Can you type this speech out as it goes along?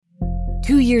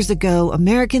2 years ago,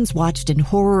 Americans watched in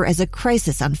horror as a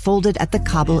crisis unfolded at the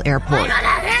Kabul airport.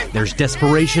 There's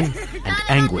desperation and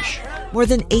anguish. More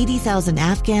than 80,000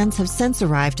 Afghans have since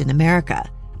arrived in America,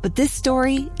 but this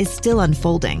story is still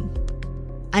unfolding.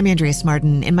 I'm Andrea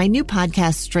Martin. In my new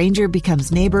podcast, Stranger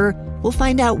Becomes Neighbor, we'll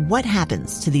find out what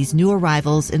happens to these new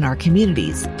arrivals in our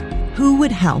communities. Who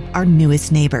would help our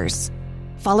newest neighbors?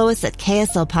 Follow us at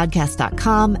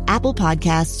kslpodcast.com, Apple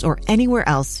Podcasts, or anywhere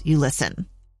else you listen.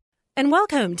 And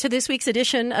welcome to this week's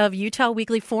edition of Utah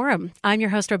Weekly Forum. I'm your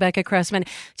host, Rebecca Cressman.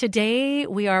 Today,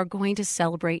 we are going to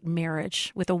celebrate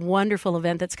marriage with a wonderful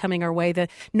event that's coming our way, the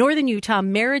Northern Utah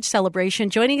Marriage Celebration.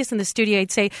 Joining us in the studio,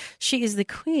 I'd say she is the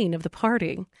queen of the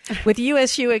party. With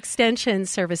USU Extension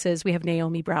Services, we have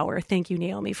Naomi Brower. Thank you,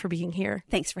 Naomi, for being here.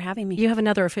 Thanks for having me. You have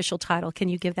another official title. Can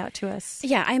you give that to us?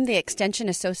 Yeah, I'm the Extension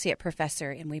Associate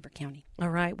Professor in Weber County. All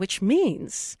right, which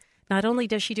means not only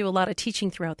does she do a lot of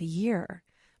teaching throughout the year,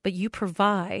 but you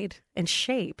provide and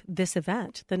shape this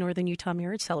event, the Northern Utah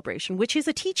Marriage Celebration, which is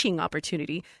a teaching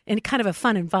opportunity in kind of a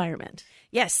fun environment.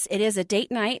 Yes, it is a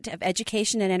date night of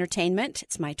education and entertainment.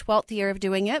 It's my 12th year of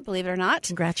doing it, believe it or not.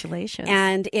 Congratulations.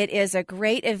 And it is a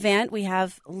great event. We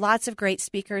have lots of great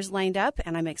speakers lined up,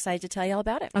 and I'm excited to tell you all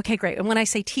about it. Okay, great. And when I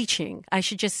say teaching, I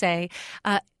should just say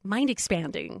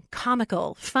mind-expanding,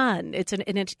 comical, fun. It's an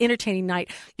entertaining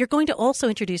night. You're going to also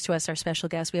introduce to us our special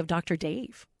guest. We have Dr.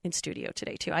 Dave in studio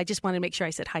today, too. I just wanted to make sure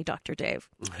I said hi, Dr. Dave.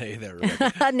 Hey there,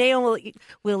 Rebecca. Naomi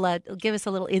will give us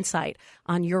a little insight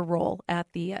on your role at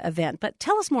the event. But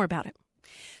tell us more about it.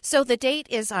 So the date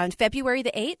is on February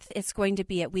the 8th. It's going to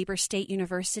be at Weber State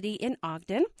University in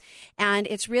Ogden. And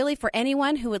it's really for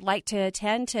anyone who would like to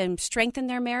attend to strengthen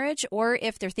their marriage, or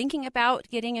if they're thinking about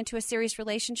getting into a serious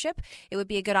relationship, it would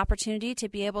be a good opportunity to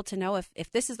be able to know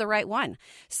if this is the right one.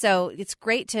 So it's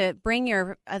great to bring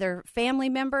your other family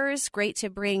members, great to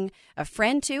bring a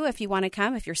friend too if you want to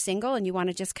come. If you're single and you want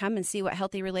to just come and see what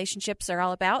healthy relationships are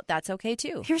all about, that's okay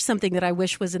too. Here's something that I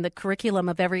wish was in the curriculum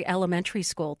of every elementary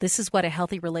school. This is what a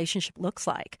healthy relationship looks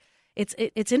like.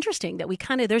 It's interesting that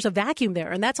there's a vacuum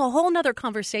there, and that's a whole nother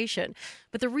conversation.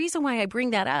 But the reason why I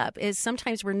bring that up is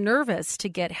sometimes we're nervous to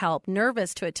get help,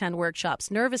 nervous to attend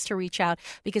workshops, nervous to reach out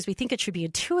because we think it should be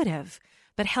intuitive.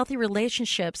 But healthy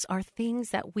relationships are things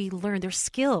that we learn. They're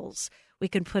skills we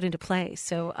can put into place.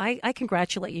 So I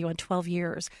congratulate you on 12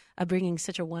 years of bringing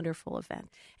such a wonderful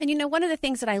event. And you know, one of the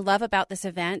things that I love about this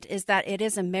event is that it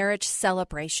is a marriage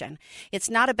celebration. It's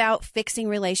not about fixing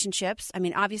relationships. I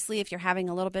mean, obviously, if you're having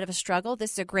a little bit of a struggle,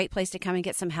 this is a great place to come and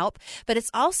get some help. But it's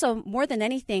also, more than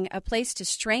anything, a place to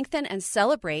strengthen and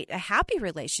celebrate a happy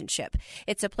relationship.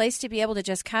 It's a place to be able to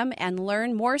just come and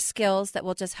learn more skills that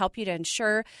will just help you to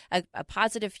ensure a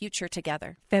positive future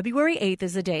together. February 8th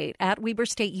is the date at Weber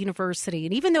State University.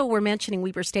 And even though we're mentioning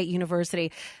Weber State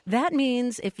University, that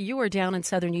means if you are down in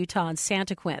southern Utah in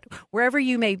Santa Quint, wherever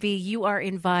you may be, you are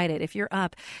invited. If you're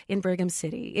up in Brigham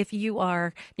City, if you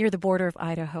are near the border of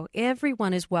Idaho,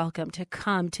 everyone is welcome to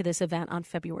come to this event on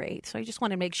February 8th. So I just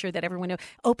want to make sure that everyone knows,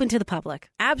 open to the public.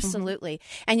 Absolutely.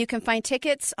 Mm-hmm. And you can find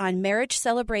tickets on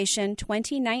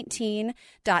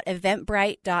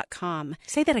marriagecelebration2019.eventbrite.com.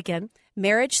 Say that again.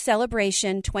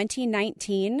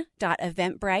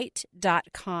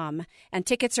 marriagecelebration2019.eventbrite.com. And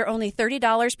tickets are only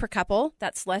 $30 per couple.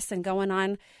 That's less than going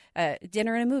on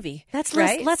dinner and a movie. That's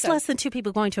right? less than two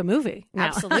people going to a movie. No.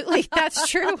 Absolutely. That's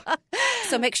true.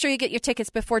 So make sure you get your tickets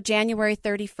before January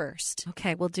 31st.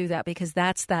 Okay, we'll do that because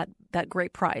that's that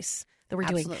great price that we're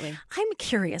doing. Absolutely. I'm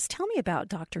curious. Tell me about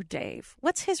Dr. Dave.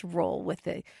 What's his role with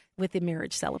the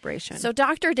marriage celebration? So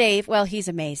Dr. Dave, well, he's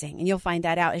amazing, and you'll find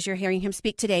that out as you're hearing him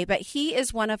speak today. But he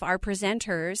is one of our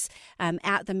presenters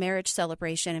at the marriage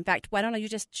celebration. In fact, why don't you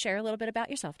just share a little bit about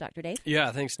yourself, Dr. Dave? Yeah,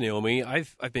 thanks, Naomi.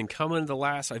 I've been coming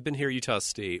I've been here at Utah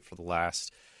State for the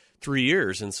last 3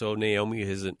 years, and so Naomi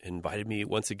has invited me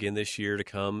once again this year to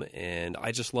come, and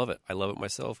I just love it. I love it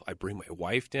myself. I bring my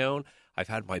wife down. I've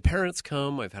had my parents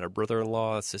come. I've had a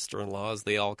brother-in-law, sister-in-laws.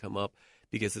 They all come up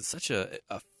because it's such a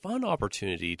fun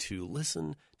opportunity to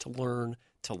listen, to learn,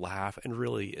 to laugh, and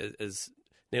really, as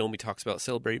Naomi talks about,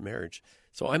 celebrate marriage.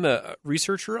 So I'm a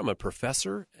researcher. I'm a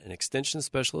professor, an extension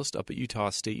specialist up at Utah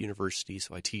State University.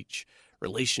 So I teach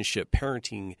relationship,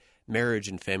 parenting, marriage,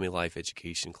 and family life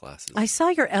education classes. I saw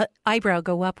your eyebrow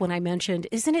go up when I mentioned,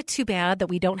 isn't it too bad that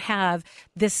we don't have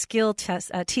this skill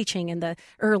test teaching in the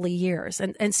early years?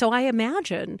 And so I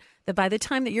imagine that by the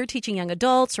time that you're teaching young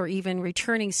adults or even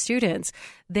returning students,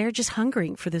 they're just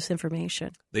hungering for this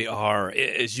information. They are.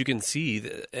 As you can see,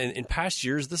 in past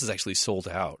years, this is actually sold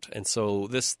out. And so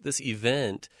this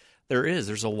event,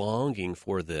 there's a longing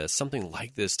for this, something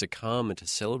like this to come and to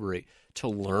celebrate, to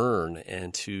learn,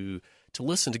 and to to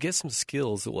listen, to get some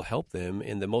skills that will help them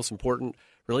in the most important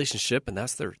relationship, and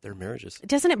that's their marriages.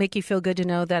 Doesn't it make you feel good to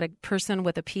know that a person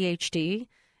with a PhD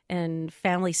in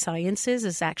family sciences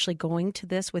is actually going to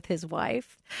this with his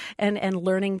wife and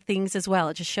learning things as well?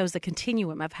 It just shows the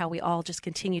continuum of how we all just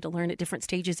continue to learn at different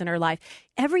stages in our life.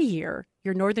 Every year,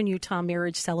 your Northern Utah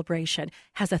Marriage Celebration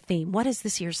has a theme. What is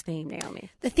this year's theme, Naomi?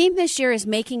 The theme this year is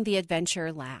making the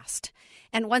adventure last.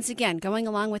 And once again, going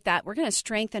along with that, we're going to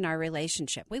strengthen our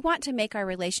relationship. We want to make our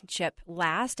relationship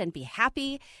last and be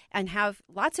happy and have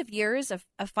lots of years of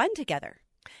fun together.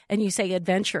 And you say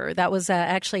adventure. That was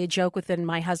actually a joke within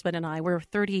my husband and I. We're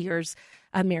 30 years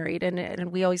married,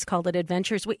 and we always called it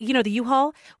adventures. The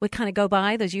U-Haul would kind of go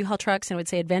by, those U-Haul trucks, and it would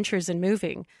say adventures in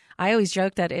moving. I always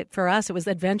joked that for us, it was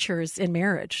adventures in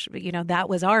marriage. That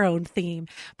was our own theme.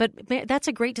 But that's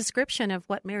a great description of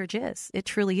what marriage is. It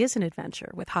truly is an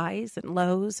adventure with highs and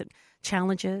lows and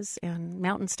challenges and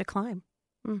mountains to climb.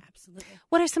 Absolutely.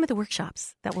 What are some of the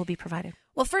workshops that will be provided?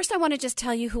 Well, first, I want to just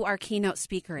tell you who our keynote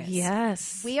speaker is.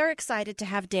 Yes. We are excited to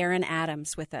have Darren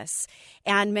Adams with us.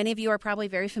 And many of you are probably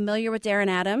very familiar with Darren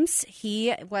Adams.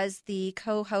 He was the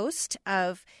co-host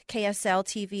of KSL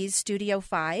TV's Studio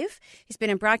 5. He's been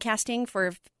in broadcasting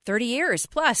for 30 years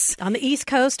plus. On the East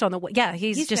Coast,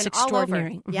 he's just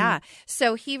extraordinary. Mm-hmm. Yeah.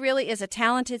 So he really is a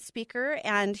talented speaker,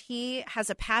 and he has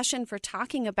a passion for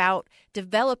talking about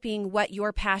developing what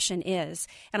your passion is.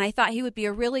 And I thought he would be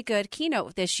a really good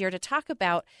keynote this year to talk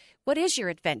about what is your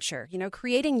adventure,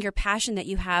 creating your passion that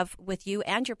you have with you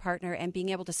and your partner and being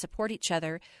able to support each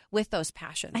other with those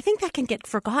passions. I think that can get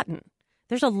forgotten.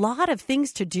 There's a lot of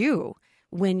things to do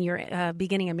when you're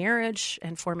beginning a marriage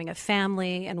and forming a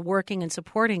family and working and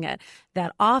supporting it,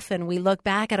 that often we look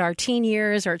back at our teen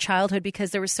years or childhood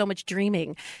because there was so much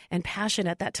dreaming and passion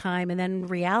at that time, and then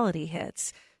reality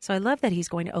hits. So I love that he's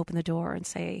going to open the door and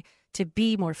say, to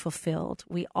be more fulfilled,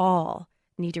 we all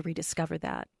need to rediscover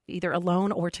that, either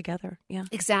alone or together. Yeah,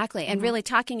 exactly. And really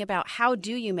talking about how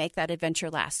do you make that adventure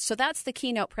last. So that's the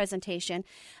keynote presentation.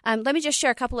 Let me just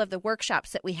share a couple of the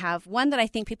workshops that we have. One that I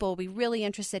think people will be really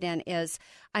interested in is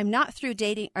I'm not through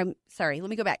dating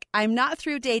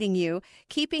you,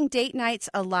 keeping date nights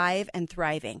alive and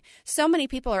thriving. So many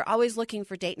people are always looking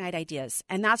for date night ideas.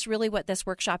 And that's really what this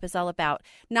workshop is all about.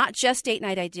 Not just date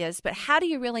night ideas, but how do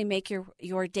you really make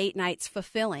your date nights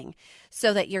fulfilling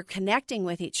so that you're connecting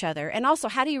with each other? And also,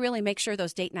 how do you really make sure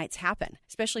those date nights happen,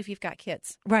 especially if you've got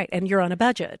kids? Right, and you're on a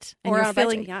budget. And you're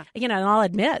feeling, budget, yeah. And I'll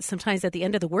admit, sometimes at the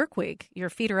end of the work week, your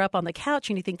feet are up on the couch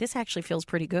and you think, this actually feels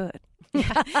pretty good.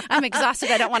 Yeah, I'm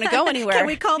exhausted. I don't want to go anywhere. Can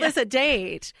we call this a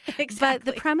date? Exactly. But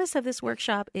the premise of this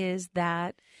workshop is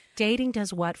that dating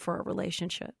does what for a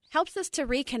relationship? Helps us to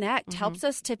reconnect, helps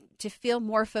us to feel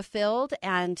more fulfilled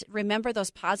and remember those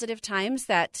positive times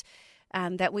that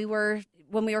we were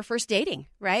when we were first dating,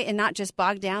 right? And not just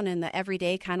bogged down in the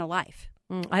everyday kind of life.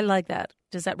 I like that.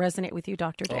 Does that resonate with you,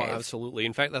 Dr. Dave? Oh, absolutely.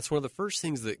 In fact, that's one of the first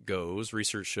things that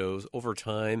research shows over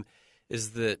time,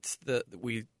 is that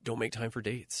we don't make time for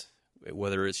dates,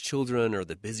 whether it's children or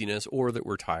the busyness or that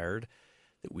we're tired,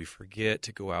 that we forget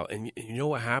to go out. And you know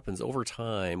what happens over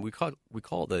time? We call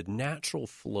it the natural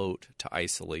float to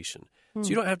isolation. So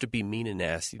you don't have to be mean and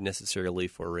nasty necessarily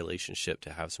for a relationship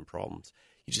to have some problems.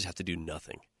 You just have to do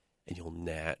nothing, and you'll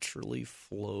naturally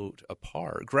float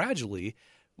apart. Gradually,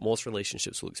 most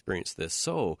relationships will experience this.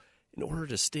 So in order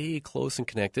to stay close and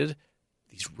connected,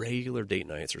 these regular date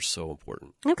nights are so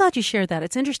important. I'm glad you shared that.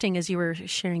 It's interesting as you were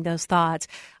sharing those thoughts.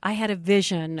 I had a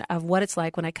vision of what it's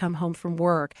like when I come home from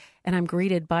work and I'm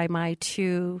greeted by my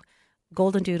two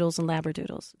golden doodles and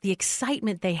labradoodles. The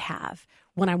excitement they have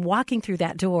when I'm walking through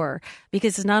that door,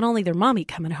 because it's not only their mommy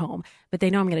coming home, but they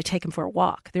know I'm going to take them for a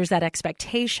walk. There's that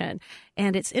expectation.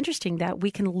 And it's interesting that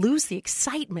we can lose the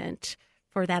excitement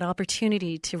for that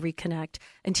opportunity to reconnect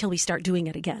until we start doing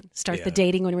it again. Start the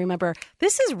dating when we remember,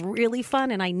 this is really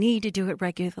fun and I need to do it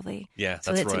regularly. Yeah, that's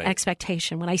so that's right. An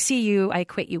expectation. When I see you, I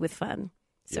equate you with fun.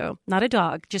 So not a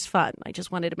dog, just fun. I just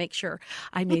wanted to make sure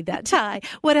I made that tie.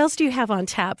 What else do you have on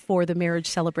tap for the marriage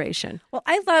celebration? Well,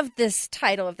 I love this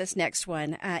title of this next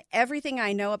one. Everything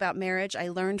I know about marriage, I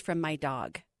learned from my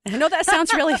dog. I know that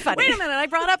sounds really funny. Wait a minute, I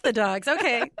brought up the dogs.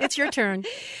 Okay, it's your turn.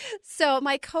 So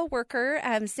my coworker,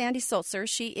 Sandy Sulzer,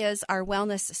 she is our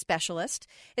wellness specialist,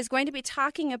 is going to be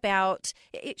talking about,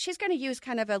 she's going to use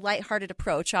kind of a lighthearted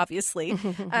approach, obviously,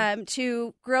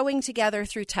 to growing together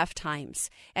through tough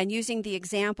times, and using the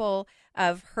example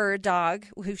of her dog,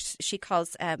 who she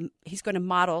calls, he's going to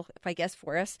model, I guess,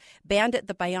 for us, Bandit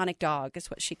the Bionic Dog is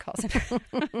what she calls it.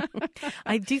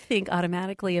 I do think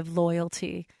automatically of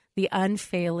loyalty. The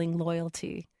unfailing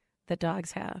loyalty that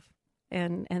dogs have.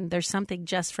 And there's something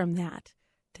just from that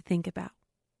to think about.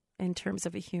 in terms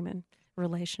of a human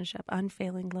relationship.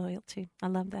 Unfailing loyalty. I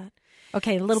love that.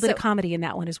 Okay, a little bit of comedy in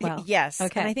that one as well. Yes,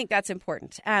 okay. And I think that's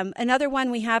important. Another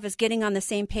one we have is getting on the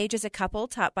same page as a couple,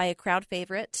 taught by a crowd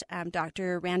favorite,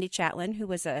 Dr. Randy Chatlin, who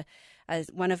was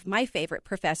one of my favorite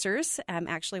professors,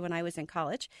 actually, when I was in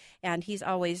college. And he's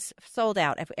always sold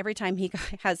out. Every time he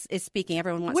is speaking,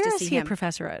 everyone wants to see him. Where is he a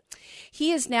professor at?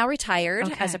 He is now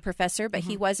retired as a professor, but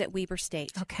he was at Weber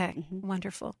State. Okay,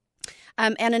 wonderful.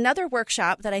 And another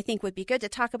workshop that I think would be good to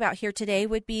talk about here today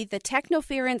would be the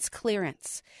technoference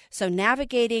clearance. So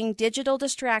navigating digital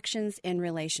distractions in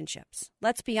relationships.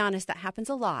 Let's be honest, that happens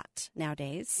a lot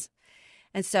nowadays.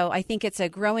 And so I think it's a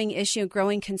growing issue,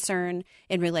 growing concern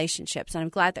in relationships. And I'm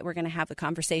glad that we're going to have a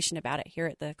conversation about it here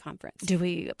at the conference. Do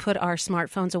we put our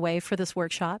smartphones away for this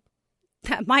workshop?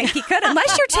 That might be good,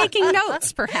 unless you're taking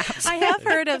notes, perhaps. I have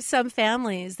heard of some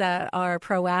families that are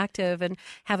proactive and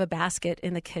have a basket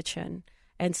in the kitchen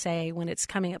and say when it's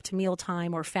coming up to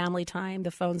mealtime or family time,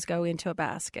 the phones go into a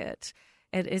basket.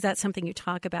 And is that something you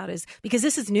talk about? Because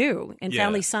this is new in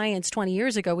family science. 20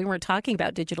 years ago, we weren't talking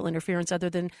about digital interference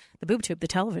other than the boob tube, the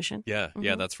television. Yeah,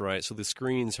 that's right. So the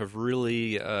screens have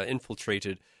really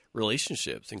infiltrated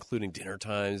relationships, including dinner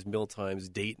times, meal times,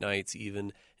 date nights,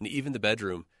 and even the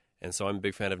bedroom. And so I'm a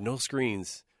big fan of no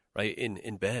screens, right,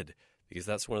 in bed, because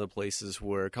that's one of the places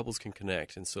where couples can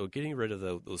connect. And so getting rid of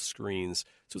those screens.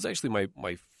 So it's actually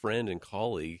my friend and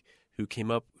colleague who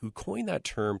coined that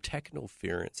term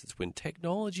technoference. It's when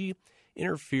technology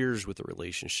interferes with a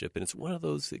relationship, and it's one of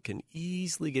those that can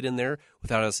easily get in there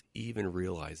without us even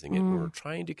realizing it. When we're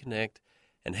trying to connect,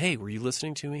 and hey, were you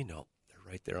listening to me? No.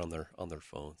 Right there on their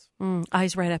phones.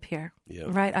 Eyes right up here. Yeah.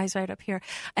 Right, eyes right up here.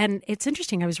 And it's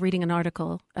interesting. I was reading an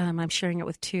article. I'm sharing it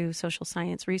with two social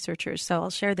science researchers. So I'll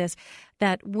share this,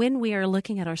 that when we are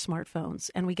looking at our smartphones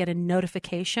and we get a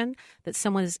notification that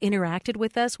someone has interacted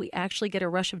with us, we actually get a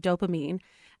rush of dopamine.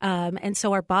 And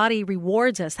so our body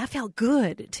rewards us. That felt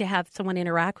good to have someone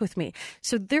interact with me.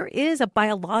 So there is a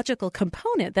biological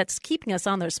component that's keeping us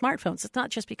on those smartphones. It's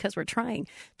not just because we're trying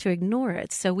to ignore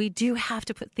it. So we do have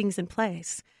to put things in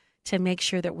place to make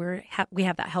sure that we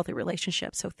have that healthy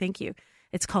relationship. So thank you.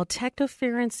 It's called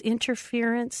technoference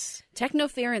interference.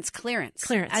 Technoference clearance.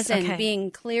 Clearance, as in being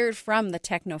cleared from the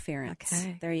technoference.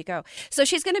 Okay. There you go. So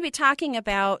she's going to be talking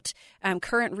about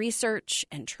current research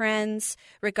and trends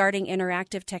regarding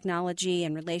interactive technology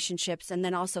and relationships, and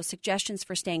then also suggestions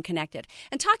for staying connected.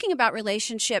 And talking about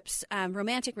relationships,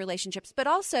 romantic relationships, but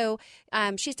also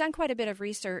she's done quite a bit of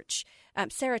research.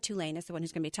 Sarah Tulane is the one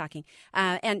who's going to be talking.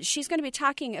 And she's going to be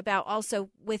talking about also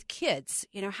with kids,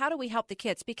 how do we help the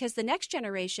kids? Because the next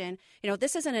generation,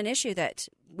 this isn't an issue that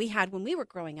we had when we were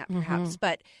growing up, perhaps,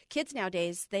 but kids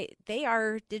nowadays, they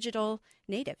are digital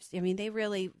natives. I mean,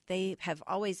 they have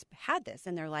always had this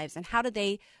in their lives. And how do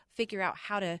they figure out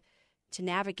how to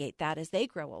navigate that as they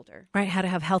grow older? Right, how to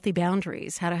have healthy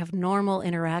boundaries, how to have normal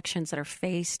interactions that are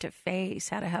face-to-face,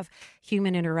 how to have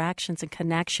human interactions and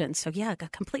connections. So, yeah, a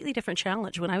completely different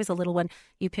challenge. When I was a little one,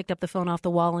 you picked up the phone off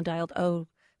the wall and dialed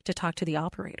to talk to the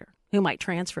operator who might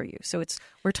transfer you. So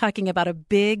we're talking about a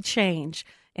big change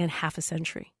in half a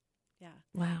century. Yeah.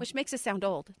 Wow. Which makes us sound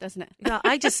old, doesn't it? Yeah,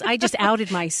 I just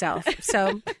outed myself. So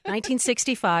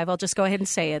 1965, I'll just go ahead and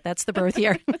say it. That's the birth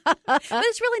year. But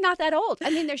it's really not that old. I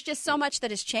mean, there's just so much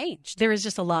that has changed. There is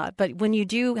just a lot. But when you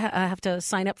do have to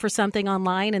sign up for something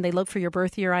online and they look for your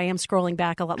birth year, I am scrolling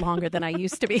back a lot longer than I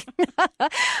used to be.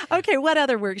 Okay, what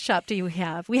other workshop do you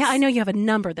have? I know you have a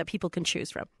number that people can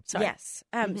choose from. Sorry. Yes.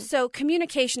 So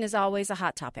communication is always a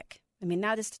hot topic. I mean,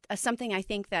 that is something I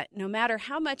think that no matter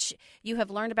how much you have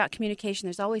learned about communication,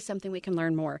 there's always something we can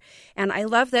learn more. And I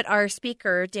love that our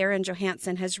speaker, Darren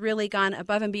Johansson, has really gone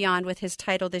above and beyond with his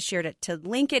title this year to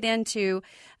link it into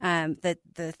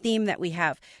the theme that we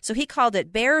have. So he called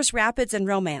it Bears, Rapids, and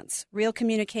Romance. Real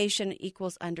communication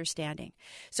equals understanding.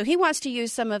 So he wants to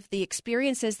use some of the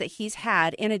experiences that he's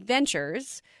had in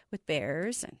adventures with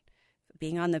bears and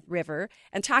being on the river,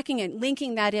 and talking and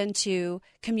linking that into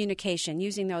communication,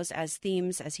 using those as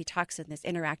themes as he talks in this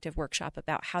interactive workshop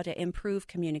about how to improve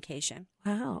communication.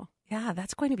 Wow. Yeah,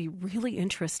 that's going to be really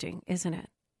interesting, isn't it?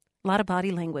 A lot of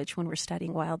body language when we're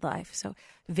studying wildlife. So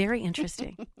very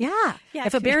interesting. Yeah.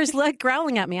 If a bear is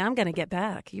growling at me, I'm going to get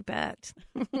back. You bet.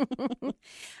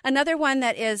 Another one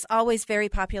that is always very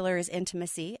popular is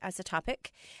intimacy as a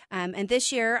topic. And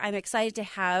this year, I'm excited to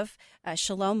have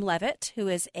Shalom Levitt, who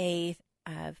is a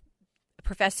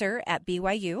professor at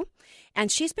BYU,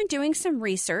 and she's been doing some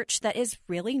research that is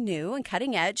really new and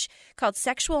cutting edge called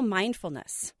sexual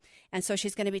mindfulness. And so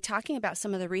she's going to be talking about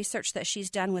some of the research that she's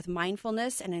done with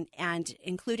mindfulness and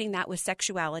including that with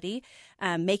sexuality,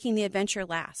 making the adventure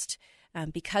last.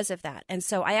 because of that. And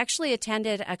so I actually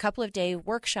attended a couple of day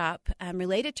workshop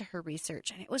related to her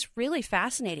research, and it was really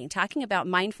fascinating, talking about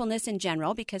mindfulness in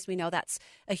general, because we know that's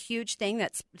a huge thing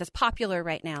that's popular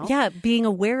right now. Yeah, being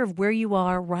aware of where you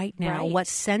are right now, Right. what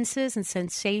senses and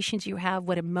sensations you have,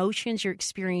 what emotions you're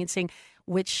experiencing,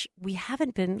 which we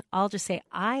haven't been, I'll just say,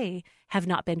 I have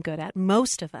not been good at.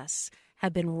 Most of us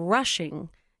have been rushing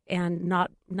and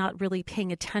not really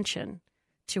paying attention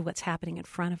to what's happening in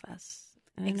front of us.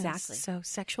 And Exactly. So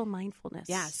sexual mindfulness.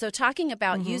 Yeah. So talking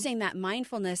about using that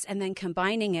mindfulness and then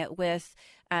combining it with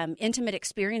intimate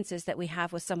experiences that we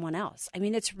have with someone else. I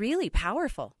mean, it's really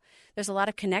powerful. There's a lot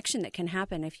of connection that can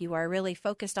happen if you are really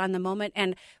focused on the moment.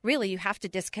 And really, you have to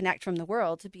disconnect from the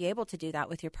world to be able to do that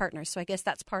with your partner. So I guess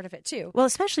that's part of it, too. Well,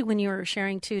 especially when you're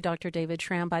sharing too, Dr. David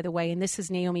Schramm, by the way, and this is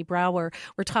Naomi Brower.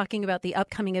 We're talking about the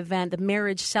upcoming event, the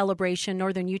Marriage Celebration,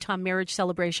 Northern Utah Marriage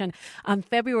Celebration, on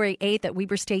February 8th at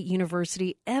Weber State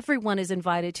University. Everyone is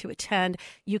invited to attend.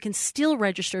 You can still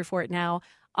register for it now.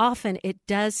 Often it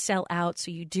does sell out, so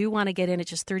you do want to get in. It's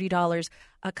just $30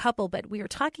 a couple. But we are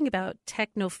talking about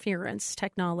technoference,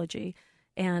 technology,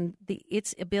 and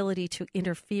its ability to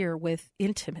interfere with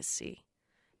intimacy.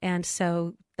 And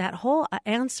so that whole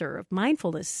answer of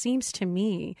mindfulness seems to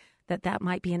me that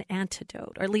might be an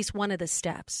antidote, or at least one of the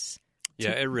steps.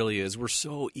 Yeah, it really is. We're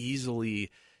so easily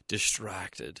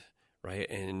distracted, right?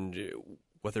 And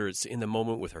whether it's in the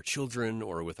moment with our children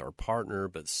or with our partner,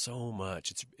 but so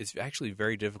much. It's actually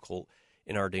very difficult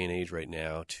in our day and age right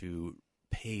now to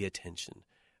pay attention.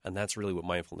 And that's really what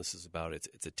mindfulness is about.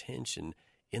 It's attention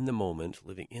in the moment,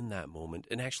 living in that moment.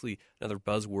 And actually, another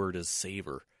buzzword is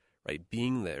savor, right?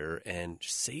 Being there and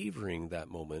savoring that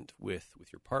moment with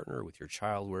your partner, with your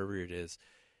child, wherever it is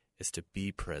to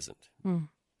be present.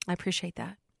 I appreciate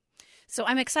that. So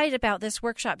I'm excited about this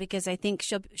workshop because I think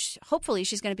hopefully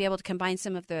she's going to be able to combine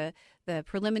some of the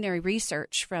preliminary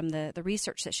research from the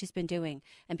research that she's been doing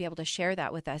and be able to share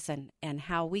that with us and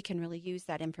how we can really use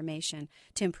that information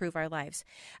to improve our lives.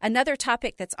 Another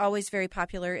topic that's always very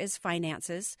popular is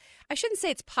finances. I shouldn't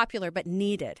say it's popular, but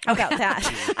needed. How about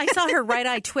that? I saw her right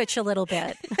eye twitch a little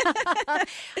bit.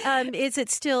 Is it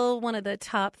still one of the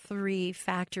top 3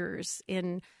 factors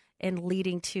in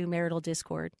leading to marital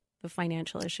discord? The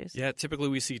financial issues. Yeah, typically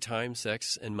we see time,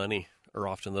 sex, and money are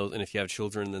often those. And if you have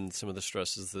children, then some of the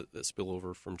stresses that spill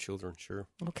over from children, sure.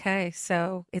 Okay,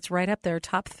 so it's right up there,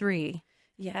 top 3.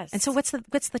 Yes. And so what's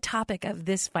the topic of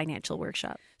this financial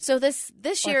workshop? So this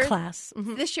year class.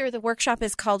 Mm-hmm. This year the workshop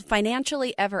is called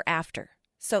Financially Ever After.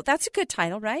 So that's a good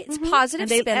title, right? It's positive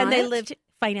spin on it. And they lived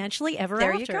financially ever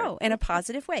there after. There you go, in a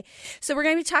positive way. So we're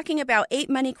going to be talking about 8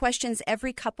 money questions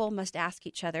every couple must ask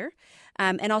each other,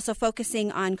 and also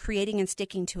focusing on creating and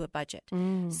sticking to a budget.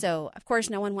 So, of course,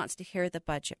 no one wants to hear the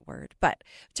budget word, but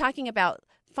talking about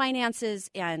finances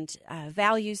and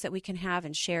values that we can have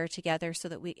and share together so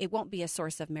that it won't be a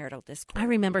source of marital discord. I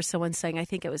remember someone saying, I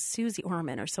think it was Susie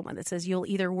Orman or someone that says, you'll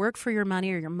either work for your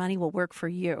money or your money will work for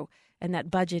you. And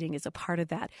that budgeting is a part of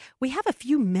that. We have a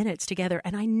few minutes together,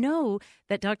 and I know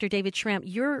that Dr. David Schramm,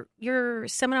 your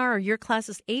seminar or your class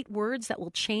is 8 words that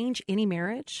will change any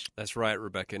marriage. That's right,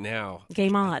 Rebecca. Now,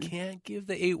 game on. I can't give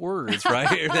the 8 words,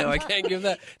 right? No, I can't give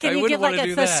that. Can you give like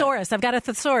a thesaurus? I've got a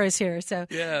thesaurus here. So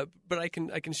yeah, but I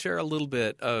can share a little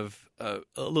bit of a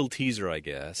little teaser, I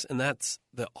guess, and that's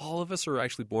that all of us are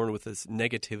actually born with this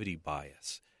negativity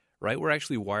bias, right? We're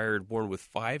actually born with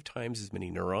 5 times as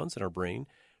many neurons in our brain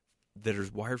that are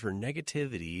wired for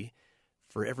negativity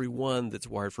for every one that's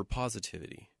wired for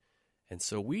positivity. And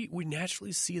so we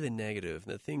naturally see the negative,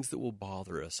 the things that will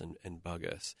bother us and bug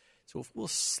us. So if we'll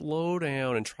slow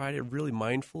down and try to really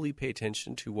mindfully pay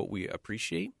attention to what we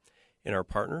appreciate in our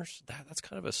partners, that's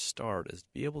kind of a start, is to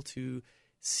be able to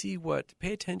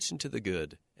pay attention to the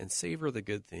good and savor the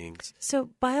good things. So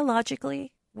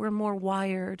biologically, we're more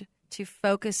wired to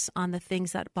focus on the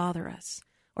things that bother us,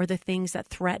 or the things that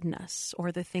threaten us, or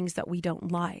the things that we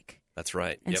don't like. That's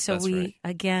right. And so we,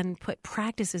 again, put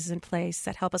practices in place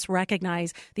that help us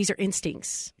recognize these are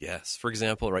instincts. Yes. For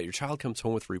example, right, your child comes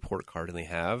home with a report card and they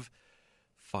have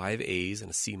 5 A's and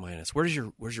a C minus. Where's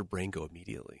your brain go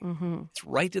immediately? Mm-hmm. It's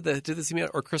right to the C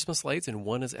minus, or Christmas lights, and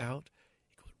 1 is out.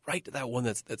 It goes right to that one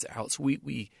that's out. So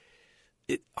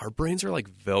our brains are like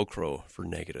Velcro for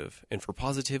negative, and for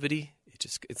positivity,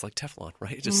 it's like Teflon,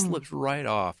 right? It just slips right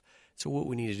off. So what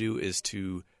we need to do is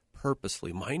to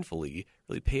purposefully, mindfully,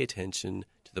 really pay attention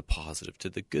to the positive, to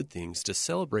the good things, to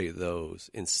celebrate those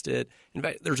instead. In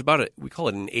fact, we call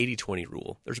it an 80-20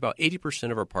 rule. There's about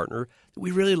 80% of our partner that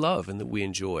we really love and that we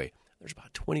enjoy. There's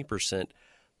about 20%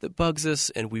 that bugs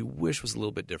us and we wish was a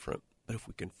little bit different. But if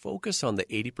we can focus on the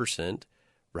 80%,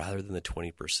 rather than the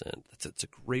 20%. It's a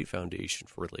great foundation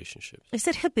for relationships. Is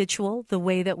it habitual, the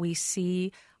way that we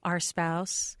see our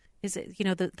spouse? Is it,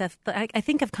 I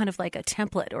think of kind of like a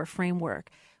template or framework.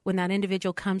 When that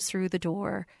individual comes through the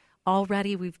door,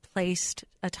 already we've placed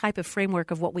a type of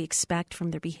framework of what we expect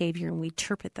from their behavior, and we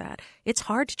interpret that. It's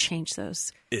hard to change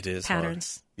those patterns. Hard.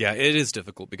 Yeah, it is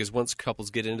difficult because once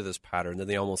couples get into this pattern, then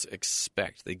they almost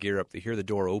expect, they gear up, they hear the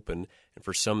door open, and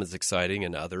for some it's exciting,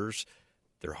 and others,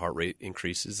 their heart rate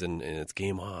increases, and it's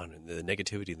game on, and the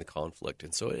negativity and the conflict.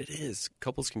 And so it is.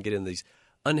 Couples can get in these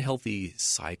unhealthy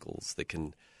cycles that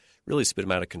can really spin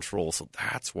them out of control. So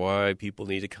that's why people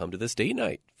need to come to this date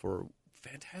night for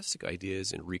fantastic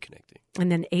ideas and reconnecting.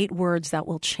 And then 8 words that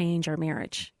will change our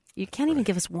marriage. You can't even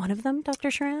give us one of them, Dr.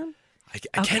 Schramm?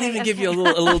 I can't even give you a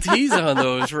little tease on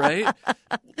those, right?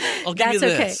 I'll give you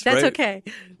this. That's right? okay.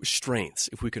 Strengths.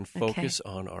 If we can focus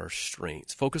on our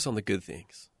strengths, focus on the good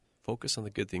things. Focus on the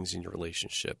good things in your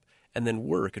relationship, and then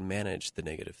work and manage the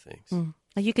negative things.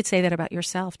 You could say that about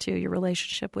yourself, too, your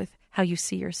relationship with how you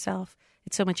see yourself.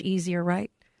 It's so much easier,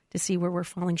 right, to see where we're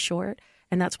falling short.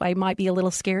 And that's why it might be a little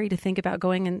scary to think about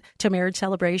going into marriage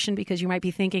celebration, because you might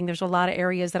be thinking there's a lot of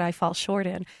areas that I fall short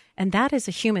in. And that is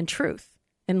a human truth.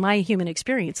 In my human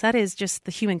experience, that is just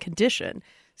the human condition.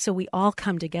 So we all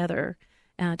come together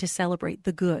to celebrate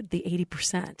the good, the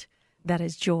 80%. That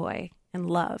is joy and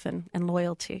love and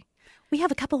loyalty. We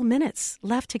have a couple of minutes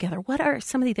left together. What are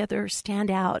some of the other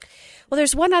standout? Well,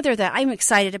 there's one other that I'm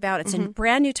excited about. It's a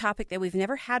brand new topic that we've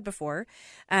never had before.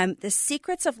 The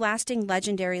Secrets of Lasting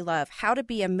Legendary Love, How to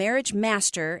Be a Marriage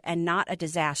Master and Not a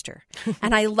Disaster.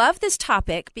 And I love this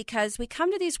topic because we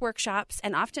come to these workshops,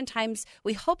 and oftentimes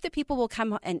we hope that people will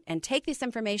come and take this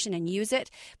information and use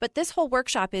it. But this whole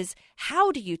workshop is,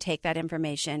 how do you take that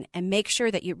information and make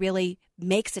sure that it really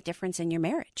makes a difference in your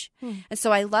marriage? And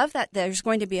so I love that there's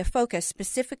going to be a focus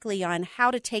specifically on how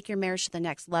to take your marriage to the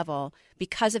next level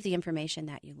because of the information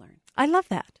that you learn. I love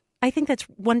that. I think that's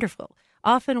wonderful.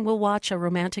 Often we'll watch a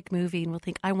romantic movie and we'll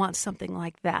think, I want something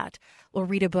like that. Or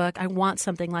read a book, I want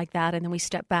something like that. And then we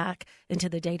step back into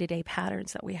the day-to-day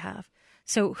patterns that we have.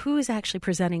 So who is actually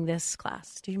presenting this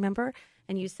class? Do you remember?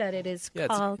 And you said it is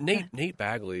called... Nate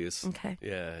Bagley is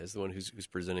the one who's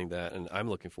presenting that, and I'm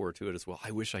looking forward to it as well.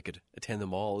 I wish I could attend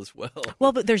them all as well.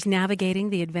 Well, but there's Navigating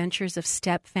the Adventures of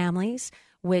Step Families,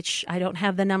 which I don't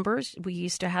have the numbers. We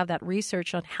used to have that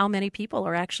research on how many people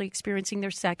are actually experiencing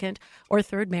their second or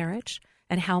third marriage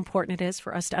and how important it is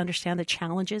for us to understand the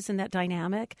challenges in that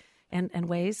dynamic and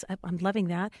ways. I'm loving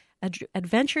that.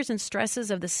 Adventures and Stresses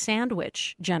of the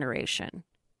Sandwich Generation.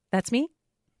 That's me?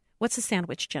 What's the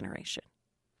sandwich generation?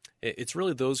 It's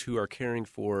really those who are caring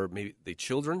for maybe the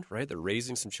children, right? They're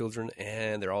raising some children,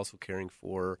 and they're also caring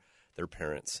for their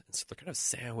parents. And so they're kind of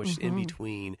sandwiched in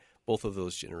between both of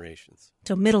those generations.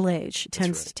 So middle age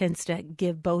tends to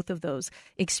give both of those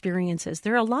experiences.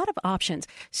 There are a lot of options.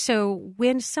 So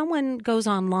when someone goes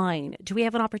online, do we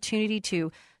have an opportunity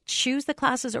to choose the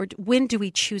classes, or when do we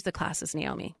choose the classes,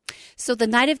 Naomi? So the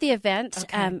night of the event,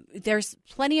 there's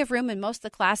plenty of room in most of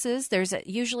the classes. There's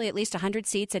usually at least 100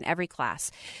 seats in every class.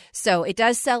 So it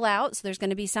does sell out. So there's going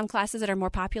to be some classes that are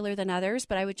more popular than others.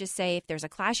 But I would just say if there's a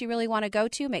class you really want to go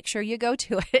to, make sure you go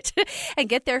to it and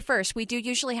get there first. We do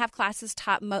usually have classes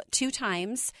taught 2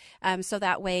 times. So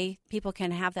that way people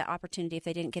can have that opportunity if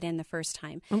they didn't get in the first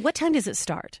time. And what time does it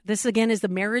start? This, again, is the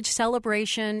marriage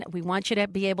celebration. We want you to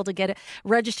be able to get it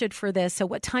registered for this. So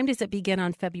what time does it begin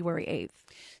on February 8th?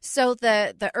 So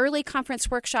the early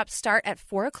conference workshops start at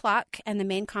 4 o'clock, and the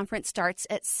main conference starts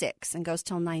at 6 and goes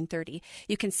till 9:30.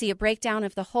 You can see a breakdown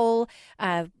of the whole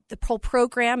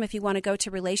program if you want to go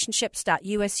to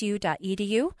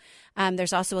relationships.usu.edu.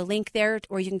 There's also a link there,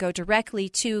 or you can go directly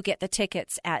to get the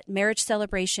tickets at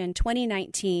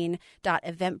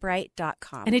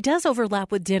marriagecelebration2019.eventbrite.com. And it does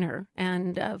overlap with dinner.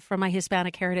 And from my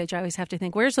Hispanic heritage, I always have to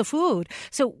think, where's the food?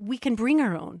 So we can bring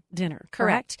our own dinner,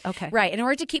 correct? Okay. Right. In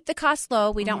order to keep the costs low,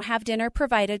 we don't have dinner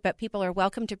provided, but people are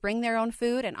welcome to bring their own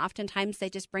food. And oftentimes they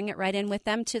just bring it right in with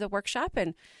them to the workshop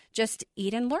and just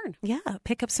eat and learn. Yeah.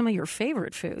 Pick up some of your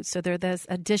favorite foods. So there's this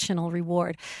additional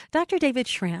reward. Dr. David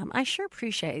Schramm, I sure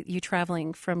appreciate you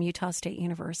traveling from Utah State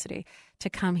University to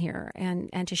come here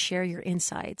and to share your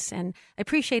insights. And I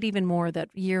appreciate even more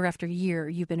that year after year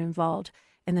you've been involved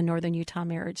in the Northern Utah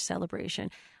Marriage Celebration.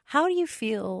 How do you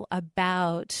feel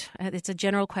about, it's a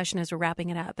general question as we're wrapping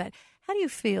it up, but how do you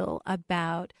feel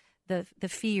about the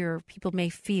fear people may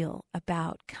feel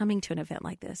about coming to an event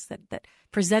like this, that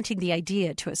presenting the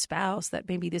idea to a spouse that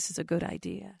maybe this is a good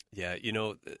idea? Yeah,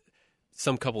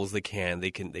 some couples they can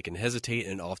hesitate,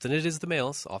 and often it is the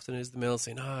males. Often it is the males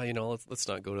saying, let's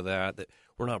not go to that. That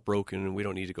we're not broken and we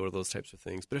don't need to go to those types of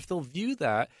things. But if they'll view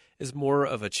that as more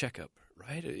of a checkup,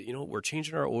 right? We're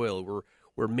changing our oil.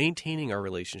 We're maintaining our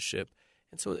relationship,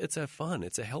 and so it's a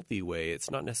healthy way.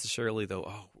 It's not necessarily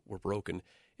we're broken.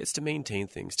 It's to maintain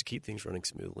things, to keep things running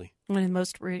smoothly. One of the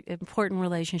most important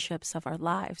relationships of our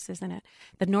lives, isn't it?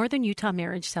 The Northern Utah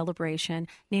Marriage Celebration.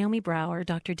 Naomi Brower,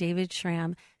 Dr. David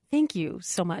Schramm, thank you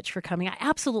so much for coming. I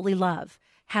absolutely love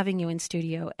having you in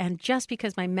studio. And just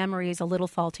because my memory is a little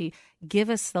faulty, give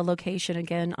us the location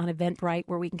again on Eventbrite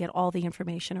where we can get all the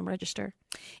information and register.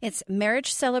 It's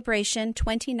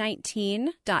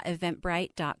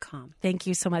marriagecelebration2019.eventbrite.com. Thank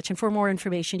you so much. And for more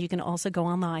information, you can also go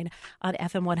online on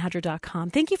fm100.com.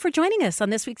 Thank you for joining us on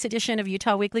this week's edition of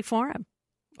Utah Weekly Forum.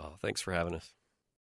 Oh, thanks for having us.